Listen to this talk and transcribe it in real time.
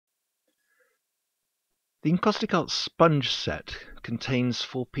The Encaustic Art Sponge Set contains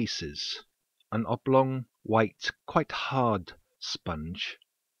 4 pieces: an oblong, white, quite hard sponge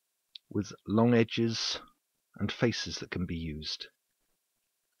with long edges and faces that can be used,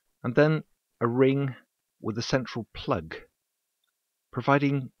 and then a ring with a central plug,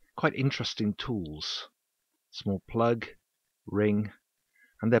 providing quite interesting tools. Small plug, ring,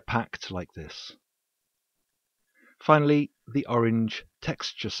 and they're packed like this. Finally, the orange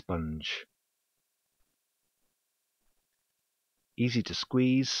texture sponge. Easy to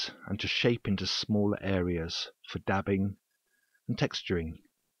squeeze and to shape into smaller areas for dabbing and texturing.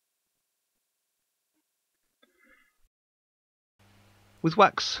 With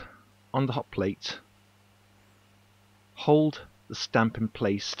wax on the hot plate, hold the stamp in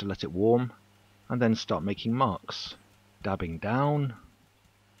place to let it warm, and then start making marks, dabbing down,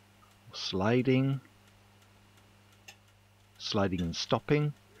 sliding and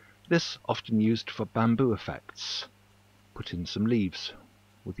stopping. This often used for bamboo effects. Put in some leaves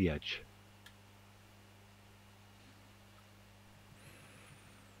with the edge.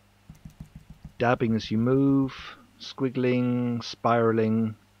 Dabbing as you move, squiggling,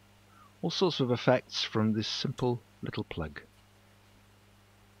 spiraling, all sorts of effects from this simple little plug.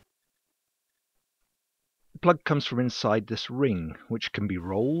 The plug comes from inside this ring, which can be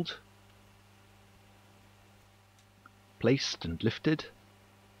rolled, placed and lifted,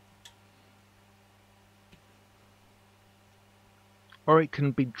 or it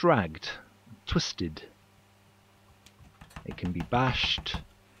can be dragged, twisted. It can be bashed,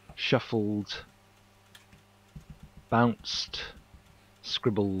 shuffled, bounced,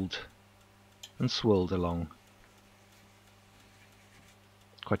 scribbled, and swirled along.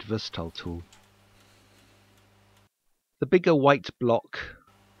 Quite a versatile tool. The bigger white block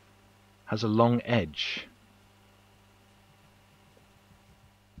has a long edge.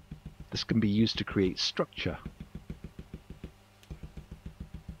 This can be used to create structure.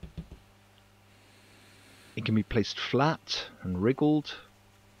 It can be placed flat and wriggled,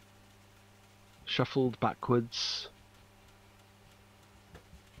 shuffled backwards,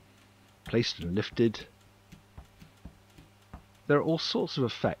 placed and lifted. There are all sorts of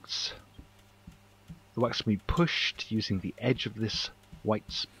effects. The wax can be pushed using the edge of this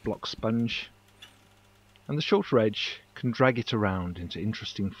white block sponge, and the shorter edge can drag it around into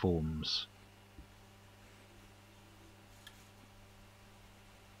interesting forms.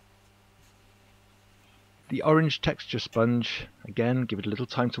 The orange texture sponge, again, give it a little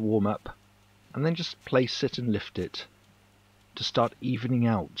time to warm up, and then just place it and lift it to start evening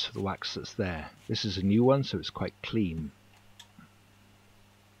out the wax that's there. This is a new one, so it's quite clean.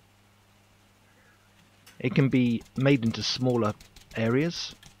 It can be made into smaller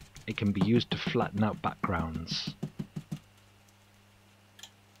areas. It can be used to flatten out backgrounds.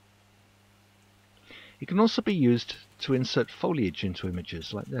 It can also be used to insert foliage into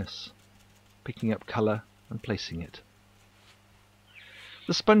images like this, picking up colour and placing it.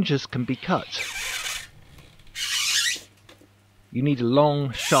 The sponges can be cut. You need a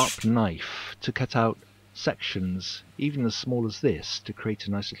long, sharp knife to cut out sections, even as small as this, to create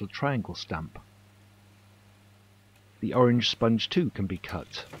a nice little triangle stamp. The orange sponge too can be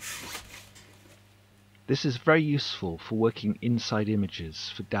cut. This is very useful for working inside images,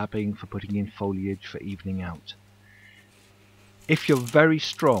 for dabbing, for putting in foliage, for evening out. If you're very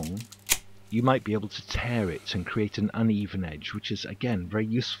strong, you might be able to tear it and create an uneven edge, which is again very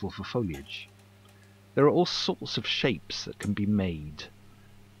useful for foliage. There are all sorts of shapes that can be made.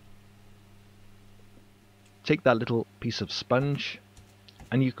 Take that little piece of sponge,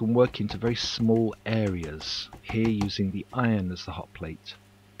 and you can work into very small areas, here using the iron as the hot plate.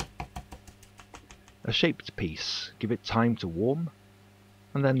 A shaped piece, give it time to warm,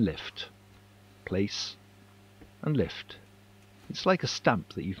 and then lift, place, and lift. It's like a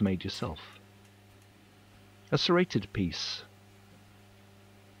stamp that you've made yourself. A serrated piece,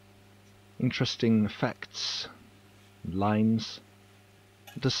 interesting effects, lines,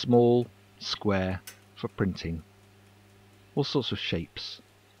 and a small square for printing. All sorts of shapes.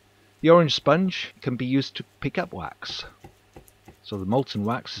 The orange sponge can be used to pick up wax. So the molten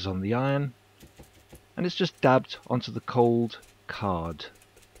wax is on the iron, and it's just dabbed onto the cold card,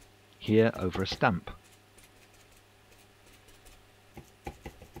 here over a stamp.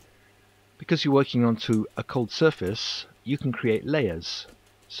 Because you're working onto a cold surface, you can create layers,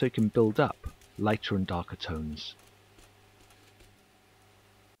 so you can build up lighter and darker tones.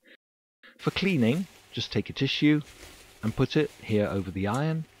 For cleaning, just take a tissue and put it here over the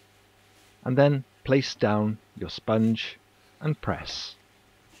iron, and then place down your sponge and press.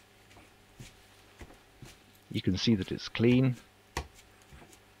 You can see that it's clean.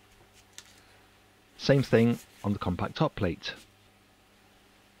 Same thing on the compact hot plate.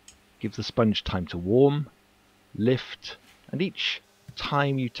 Give the sponge time to warm, lift, and each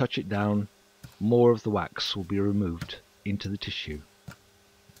time you touch it down, more of the wax will be removed into the tissue.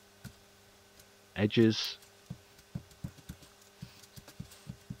 Edges.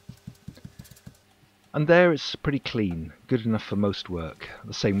 And there it's pretty clean, good enough for most work.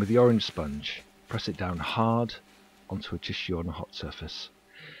 The same with the orange sponge. Press it down hard onto a tissue on a hot surface.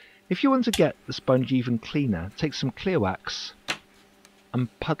 If you want to get the sponge even cleaner, take some clear wax and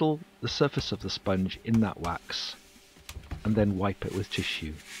puddle the surface of the sponge in that wax and then wipe it with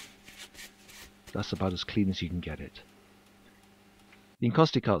tissue. That's about as clean as you can get it. The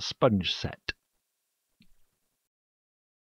Encaustic Art Sponge Set.